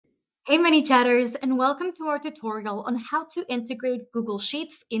Hey Manychatters, and welcome to our tutorial on how to integrate Google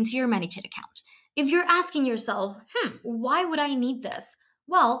Sheets into your Manychat account. If you're asking yourself, why would I need this?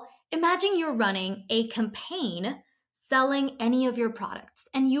 Well, imagine you're running a campaign selling any of your products,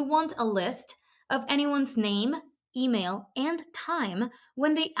 and you want a list of anyone's name, email, and time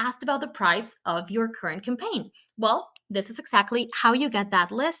when they asked about the price of your current campaign. Well, this is exactly how you get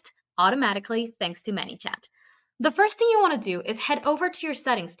that list automatically thanks to Manychat. The first thing you want to do is head over to your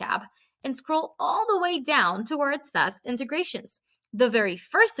Settings tab and scroll all the way down to where it says Integrations. The very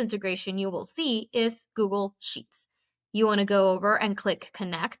first integration you will see is Google Sheets. You want to go over and click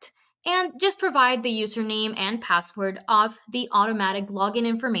Connect and just provide the username and password of the automatic login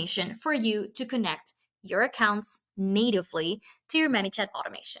information for you to connect your accounts natively to your Manychat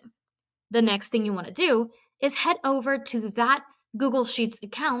automation. The next thing you want to do is head over to that Google Sheets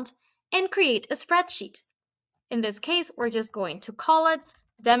account and create a spreadsheet. In this case, we're just going to call it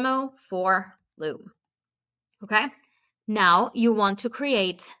Demo for Loom. Okay? Now you want to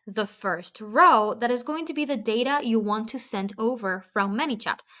create the first row that is going to be the data you want to send over from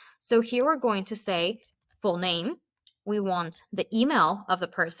Manychat. So here we're going to say full name, we want the email of the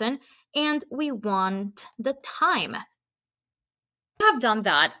person, and we want the time. Once you have done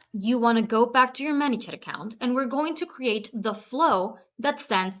that, you want to go back to your Manychat account, and we're going to create the flow that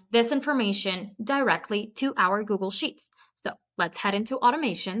sends this information directly to our Google Sheets. So let's head into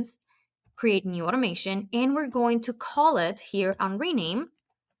automations, create new automation, and we're going to call it here on rename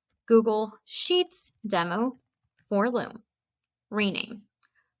Google Sheets Demo for Loom. Rename.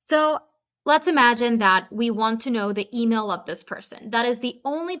 So let's imagine that we want to know the email of this person. That is the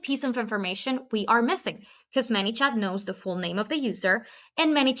only piece of information we are missing because Manychat knows the full name of the user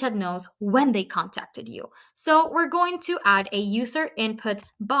and Manychat knows when they contacted you. So we're going to add a user input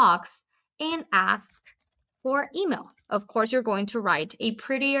box and ask for email. Of course, you're going to write a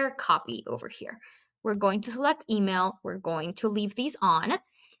prettier copy over here. We're going to select email. We're going to leave these on.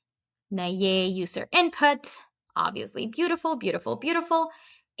 Naye user input, obviously beautiful, beautiful, beautiful.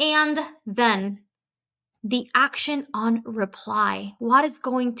 And then the action on reply. What is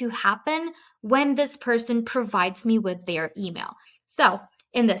going to happen when this person provides me with their email? So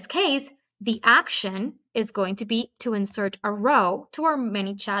in this case, the action is going to be to insert a row to our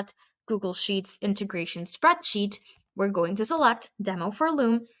Manychat Google Sheets integration spreadsheet. We're going to select Demo for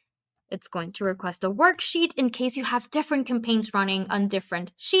Loom. It's going to request a worksheet in case you have different campaigns running on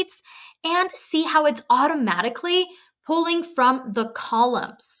different sheets, and see how it's automatically pulling from the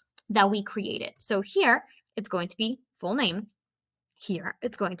columns that we created. So here it's going to be full name, here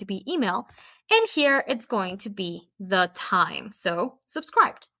it's going to be email, and here it's going to be the time. So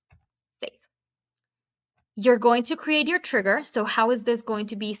subscribed, save. You're going to create your trigger. So how is this going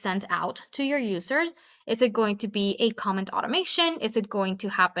to be sent out to your users? Is it going to be a comment automation? Is it going to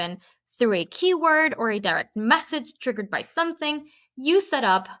happen through a keyword or a direct message triggered by something? You set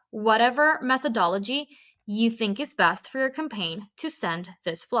up whatever methodology you think is best for your campaign to send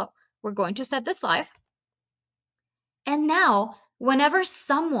this flow. We're going to set this live. And now, whenever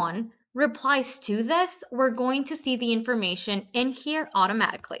someone replies to this, we're going to see the information in here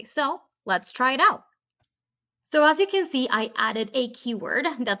automatically. So let's try it out. So as you can see, I added a keyword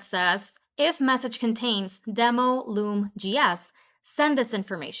that says, if message contains demo loom GS, send this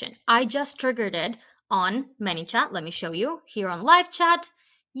information. I just triggered it on Manychat. Let me show you here on live chat.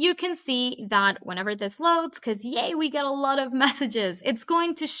 You can see that whenever this loads, because yay, we get a lot of messages, it's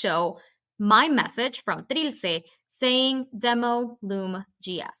going to show my message from Trilce saying demo loom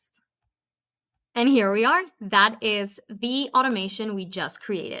GS. And here we are. That is the automation we just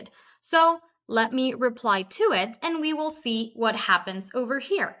created. So let me reply to it and we will see what happens over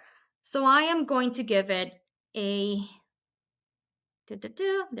here. So I am going to give it a,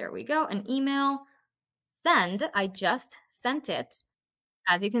 there we go, an email, send. I just sent it.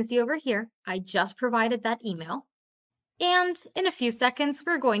 As you can see over here, I just provided that email. And in a few seconds,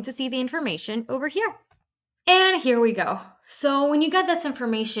 we're going to see the information over here. And here we go. So when you get this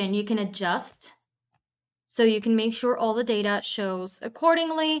information, you can adjust. So you can make sure all the data shows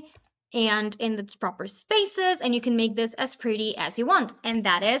accordingly and in its proper spaces, and you can make this as pretty as you want. And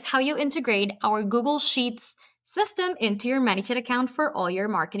that is how you integrate our Google Sheets system into your Manychat account for all your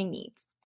marketing needs.